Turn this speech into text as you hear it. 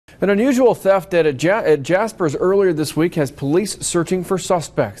An unusual theft at Jaspers earlier this week has police searching for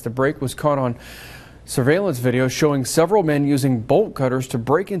suspects. The break was caught on surveillance video showing several men using bolt cutters to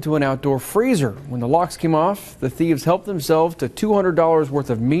break into an outdoor freezer. When the locks came off, the thieves helped themselves to $200 worth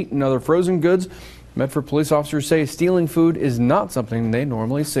of meat and other frozen goods. Medford police officers say stealing food is not something they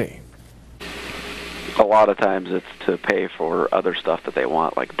normally see. A lot of times it's to pay for other stuff that they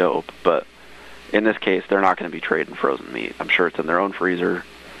want, like dope, but in this case, they're not going to be trading frozen meat. I'm sure it's in their own freezer,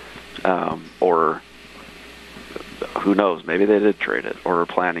 or who knows, maybe they did trade it or are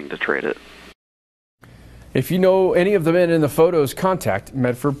planning to trade it. If you know any of the men in the photos, contact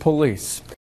Medford Police.